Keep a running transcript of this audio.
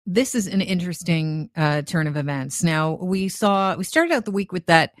this is an interesting turn of events. Now, we started out the week with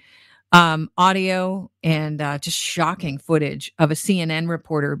that audio and just shocking footage of a CNN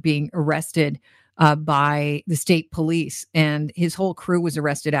reporter being arrested by the state police, and his whole crew was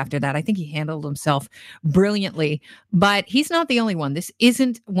arrested after that. I think he handled himself brilliantly, but he's not the only one. This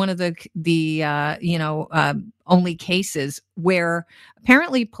isn't one of the only cases where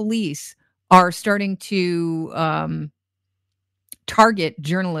apparently police are starting to target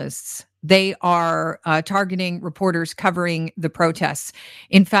journalists. They are targeting reporters covering the protests.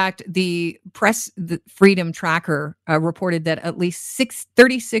 In fact, the Freedom Tracker reported that at least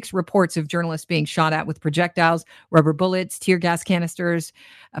 36 reports of journalists being shot at with projectiles, rubber bullets, tear gas canisters,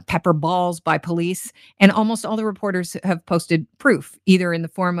 pepper balls by police. And almost all the reporters have posted proof, either in the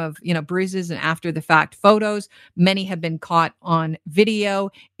form of, bruises and after the fact photos. Many have been caught on video.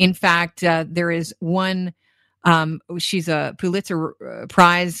 In fact, there is one. She's a Pulitzer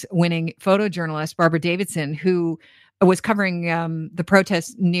Prize winning photojournalist, Barbara Davidson, who was covering the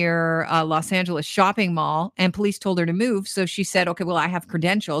protests near Los Angeles shopping mall, and police told her to move. So she said, okay, well, I have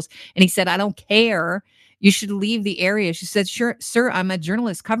credentials. And he said, I don't care. You should leave the area. She said, sure, sir, I'm a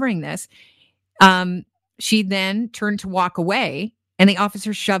journalist covering this. She then turned to walk away, and the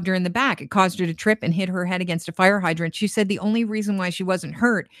officer shoved her in the back. It caused her to trip and hit her head against a fire hydrant. She said the only reason why she wasn't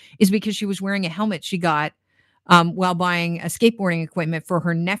hurt is because she was wearing a helmet she got while buying a skateboarding equipment for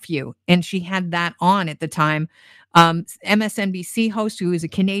her nephew. And she had that on at the time. MSNBC host, who is a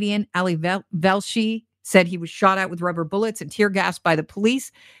Canadian, Ali Velshi, said he was shot at with rubber bullets and tear gas by the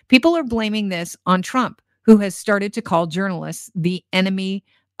police. People are blaming this on Trump, who has started to call journalists the enemy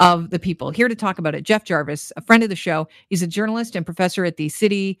of the people. Here to talk about it, Jeff Jarvis, a friend of the show. He's a journalist and professor at the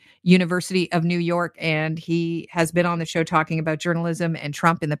City University of New York, and he has been on the show talking about journalism and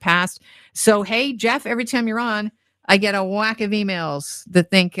Trump in the past. So, hey, Jeff, every time you're on, I get a whack of emails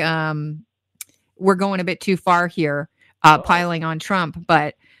that think we're going a bit too far here, piling on Trump.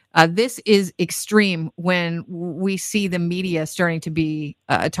 But this is extreme when we see the media starting to be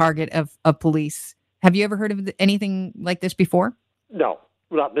a target of police. Have you ever heard of anything like this before? No.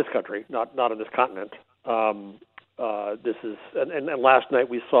 Not in this country, not on this continent. This is, and last night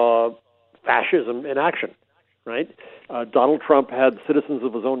we saw fascism in action, right? Donald Trump had citizens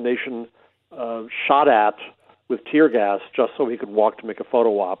of his own nation shot at with tear gas just so he could walk to make a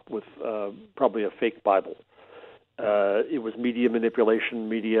photo op with probably a fake Bible. It was media manipulation.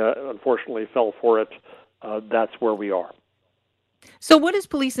 Media, unfortunately, fell for it. That's where we are. So what does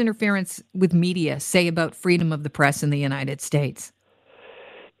police interference with media say about freedom of the press in the United States?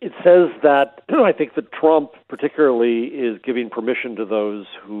 It says that I think that Trump particularly is giving permission to those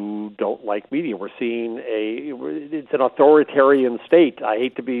who don't like media. We're seeing it's an authoritarian state. I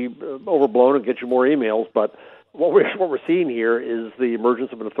hate to be overblown and get you more emails, but what we're seeing here is the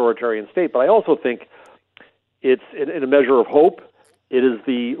emergence of an authoritarian state. But I also think it's, in a measure of hope, it is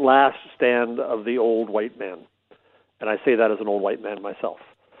the last stand of the old white man. And I say that as an old white man myself.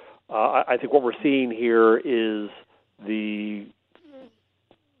 I think what we're seeing here is the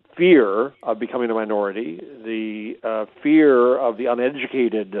fear of becoming a minority, the fear of the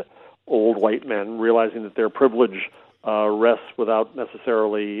uneducated old white men realizing that their privilege rests without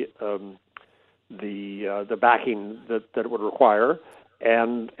necessarily the backing that it would require,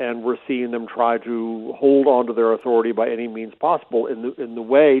 and we're seeing them try to hold on to their authority by any means possible in the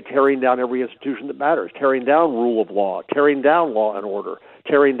way tearing down every institution that matters, tearing down rule of law, tearing down law and order,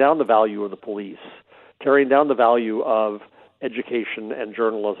 tearing down the value of the police, tearing down the value of education and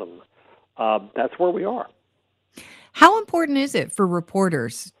journalism. That's where we are. How important is it for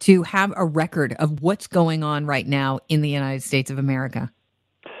reporters to have a record of what's going on right now in the United States of America?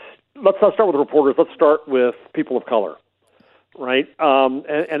 Let's not start with reporters. Let's start with people of color, right?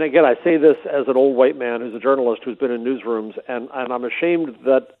 And again, I say this as an old white man who's a journalist who's been in newsrooms, and I'm ashamed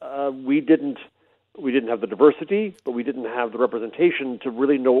that we didn't have the diversity, but we didn't have the representation to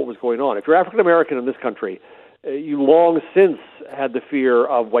really know what was going on. If you're African American in this country, you long since had the fear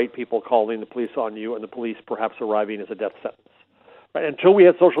of white people calling the police on you and the police perhaps arriving as a death sentence, right? Until we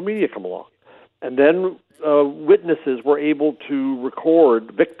had social media come along. And then witnesses were able to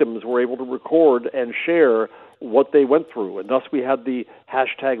record, victims were able to record and share what they went through. And thus we had the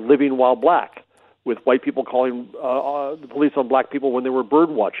hashtag #LivingWhileBlack, with white people calling the police on black people when they were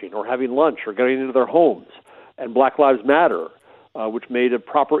bird watching or having lunch or getting into their homes. And Black Lives Matter, which made a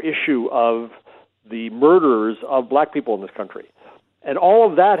proper issue of the murders of black people in this country. And all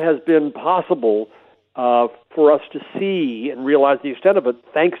of that has been possible for us to see and realize the extent of it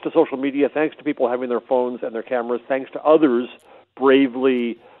thanks to social media, thanks to people having their phones and their cameras, thanks to others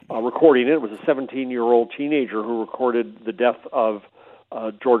bravely recording it. It was a 17-year-old teenager who recorded the death of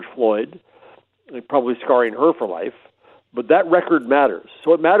George Floyd, probably scarring her for life. But that record matters.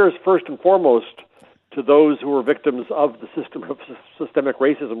 So it matters first and foremost to those who are victims of the system of systemic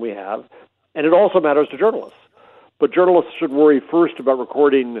racism we have, and it also matters to journalists. But journalists should worry first about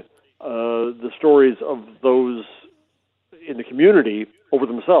recording the stories of those in the community over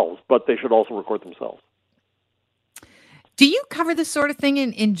themselves, but they should also record themselves. Do you cover this sort of thing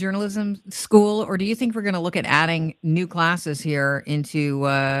in journalism school, or do you think we're going to look at adding new classes here into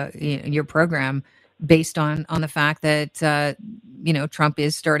your program based on the fact that Trump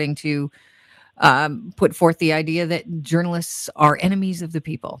is starting to put forth the idea that journalists are enemies of the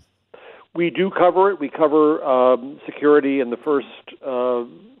people? We do cover it. We cover security in the first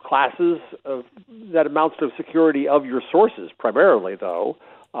classes. That amounts to security of your sources, primarily, though.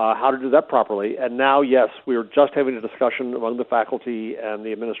 How to do that properly. And now, yes, we're just having a discussion among the faculty and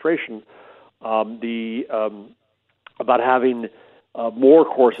the administration about having more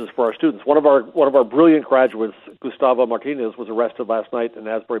courses for our students. One of our brilliant graduates, Gustavo Martinez, was arrested last night in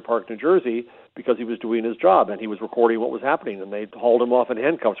Asbury Park, New Jersey, because he was doing his job and he was recording what was happening, and they hauled him off in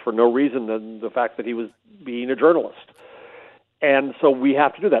handcuffs for no reason than the fact that he was being a journalist. And so we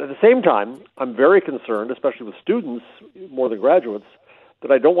have to do that. At the same time, I'm very concerned, especially with students more than graduates,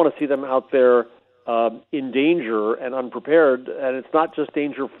 that I don't want to see them out there in danger and unprepared. And it's not just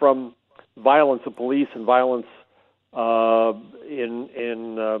danger from violence of police and violence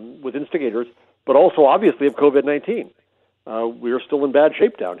with instigators, but also obviously of COVID-19. We are still in bad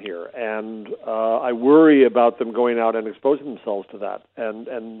shape down here, and I worry about them going out and exposing themselves to that.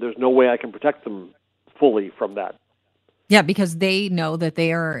 And there's no way I can protect them fully from that. Yeah, because they know that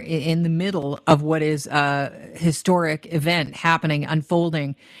they are in the middle of what is a historic event happening,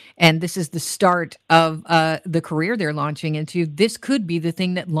 unfolding. And this is the start of the career they're launching into. This could be the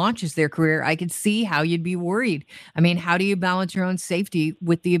thing that launches their career. I could see how you'd be worried. I mean, how do you balance your own safety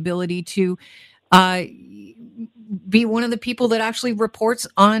with the ability to be one of the people that actually reports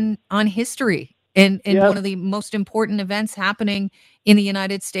on history and Yes. one of the most important events happening in the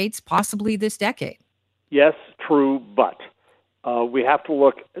United States, possibly this decade? Yes, true, but we have to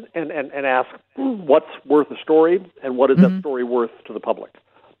look and ask what's worth a story and what is that story worth to the public.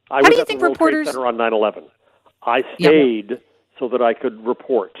 I How do was you at the think World reporters... Trade Center on 9/11. I stayed so that I could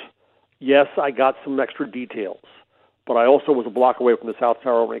report. Yes, I got some extra details, but I also was a block away from the South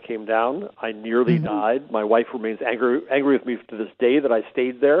Tower when it came down. I nearly died. My wife remains angry with me to this day that I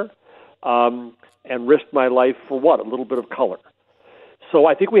stayed there and risked my life for what? A little bit of color. So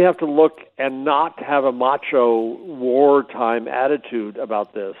I think we have to look and not have a macho wartime attitude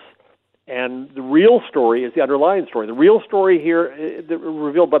about this. And the real story is the underlying story. The real story here,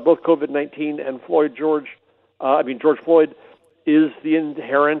 revealed by both COVID-19 and George Floyd, is the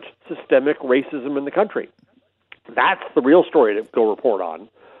inherent systemic racism in the country. That's the real story to go report on.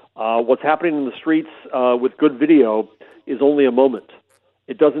 What's happening in the streets with good video is only a moment.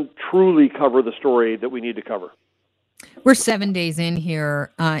 It doesn't truly cover the story that we need to cover. We're 7 days in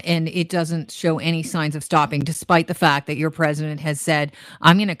here, and it doesn't show any signs of stopping, despite the fact that your president has said,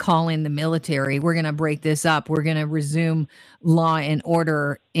 I'm going to call in the military. We're going to break this up. We're going to resume law and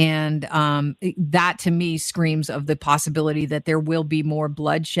order. And that, to me, screams of the possibility that there will be more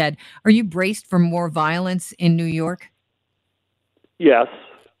bloodshed. Are you braced for more violence in New York? Yes.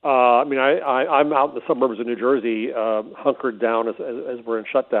 I'm out in the suburbs of New Jersey, hunkered down as we're in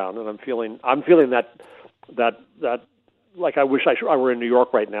shutdown, and I'm feeling that like I wish I were in New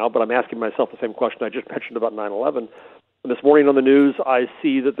York right now, but I'm asking myself the same question I just mentioned about 9/11. And this morning on the news, I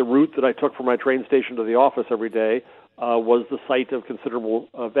see that the route that I took from my train station to the office every day was the site of considerable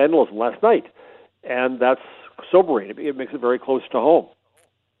vandalism last night, and that's sobering. It makes it very close to home.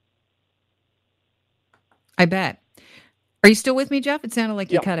 I bet. Are you still with me, Jeff? It sounded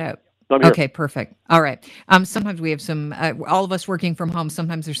like you cut out. I'm here. Okay, perfect. All right. Sometimes we have some, all of us working from home,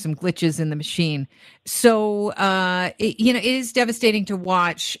 sometimes there's some glitches in the machine. So, it is devastating to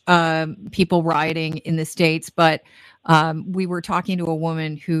watch people rioting in the States, but we were talking to a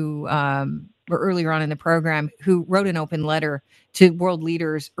woman who, earlier on in the program, who wrote an open letter to world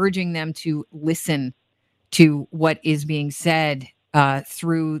leaders urging them to listen to what is being said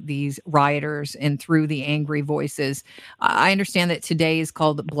through these rioters and through the angry voices. I understand that today is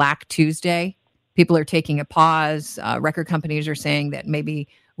called Black Tuesday. People are taking a pause. Record companies are saying that maybe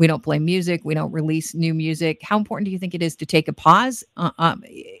we don't play music, we don't release new music. How important do you think it is to take a pause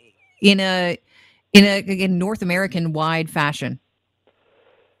in a North American wide fashion?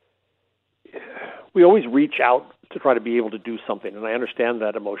 We always reach out to try to be able to do something, and I understand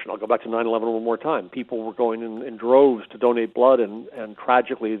that emotion. I'll go back to 9/11 one more time. People were going in droves to donate blood, and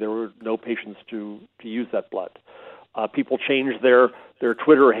tragically there were no patients to use that blood. People change their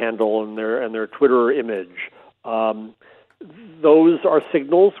Twitter handle and their Twitter image. Those are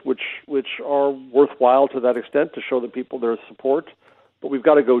signals which are worthwhile to that extent to show the people their support. But we've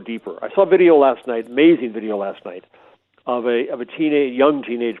got to go deeper. I saw a video last night, amazing video last night, of a young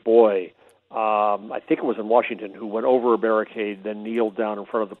teenage boy. I think it was in Washington, who went over a barricade, then kneeled down in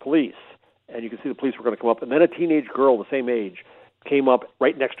front of the police. And you can see the police were going to come up. And then a teenage girl the same age came up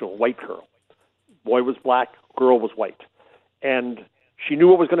right next to a white girl. Boy was black, girl was white. And she knew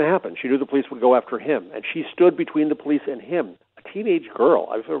what was going to happen. She knew the police would go after him. And she stood between the police and him, a teenage girl.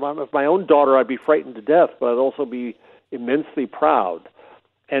 If it was my own daughter, I'd be frightened to death, but I'd also be immensely proud.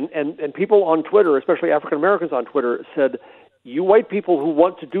 And people on Twitter, especially African Americans on Twitter, said, you white people who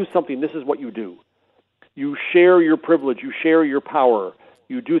want to do something, this is what you do. You share your privilege, you share your power,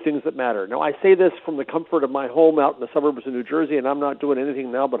 you do things that matter. Now, I say this from the comfort of my home out in the suburbs of New Jersey, and I'm not doing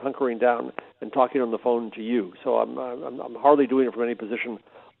anything now but hunkering down and talking on the phone to you. So I'm hardly doing it from any position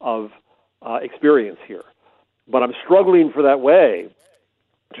of experience here. But I'm struggling for that way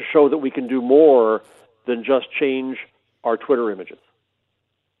to show that we can do more than just change our Twitter images.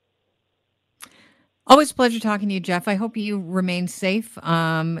 Always a pleasure talking to you, Jeff. I hope you remain safe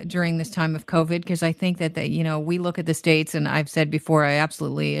during this time of COVID, because I think that, we look at the states, and I've said before, I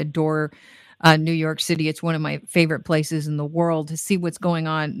absolutely adore New York City. It's one of my favorite places in the world to see what's going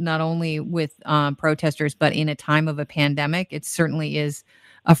on, not only with protesters, but in a time of a pandemic. It certainly is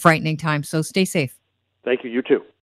a frightening time. So stay safe. Thank you. You too.